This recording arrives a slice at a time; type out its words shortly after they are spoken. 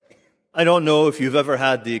I don't know if you've ever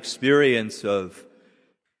had the experience of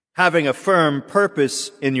having a firm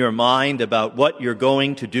purpose in your mind about what you're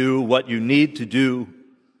going to do, what you need to do,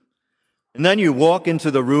 and then you walk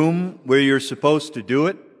into the room where you're supposed to do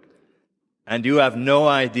it, and you have no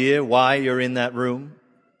idea why you're in that room.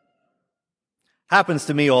 Happens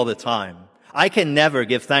to me all the time. I can never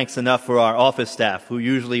give thanks enough for our office staff who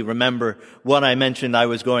usually remember what I mentioned I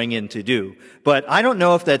was going in to do. But I don't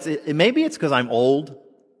know if that's it. Maybe it's because I'm old.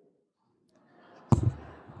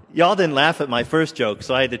 Y'all didn't laugh at my first joke,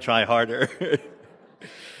 so I had to try harder.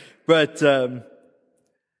 But that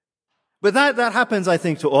happens, I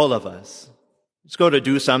think, to all of us. Let's go to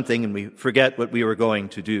do something and we forget what we were going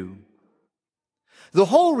to do. The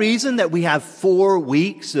whole reason that we have 4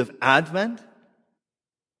 weeks of Advent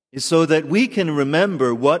is so that we can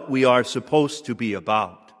remember what we are supposed to be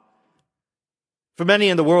about. For many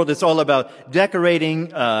in the world, it's all about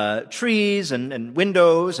decorating trees and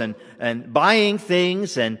windows and buying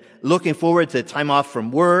things and looking forward to time off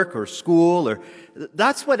from work or school. Or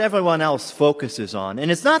that's what everyone else focuses on.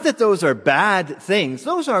 And it's not that those are bad things.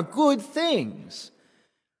 Those are good things.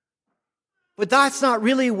 But that's not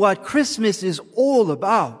really what Christmas is all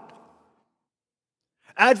about.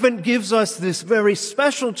 Advent gives us this very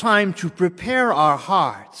special time to prepare our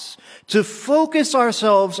hearts, to focus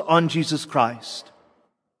ourselves on Jesus Christ.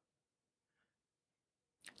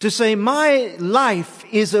 To say, my life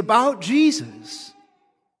is about Jesus.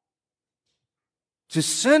 To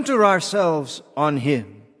center ourselves on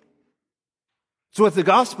Him. It's what the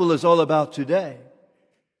gospel is all about today.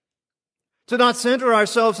 To not center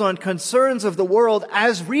ourselves on concerns of the world,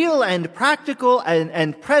 as real and practical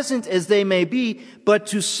and present as they may be, but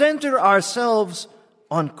to center ourselves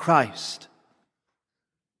on Christ.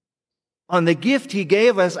 On the gift He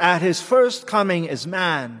gave us at His first coming as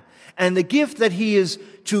man, and the gift that He is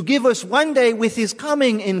to give us one day with His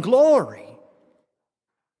coming in glory.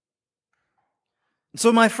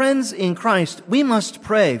 So, my friends in Christ, we must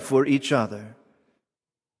pray for each other,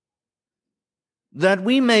 that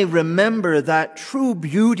we may remember that true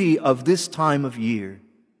beauty of this time of year.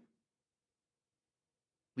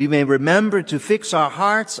 We may remember to fix our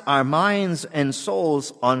hearts, our minds, and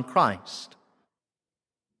souls on Christ,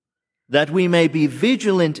 that we may be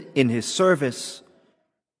vigilant in His service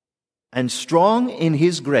and strong in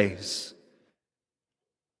His grace,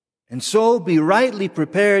 and so be rightly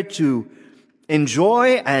prepared to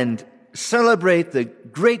enjoy and celebrate the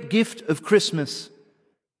great gift of Christmas,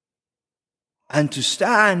 and to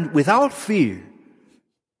stand without fear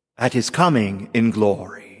at His coming in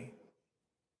glory.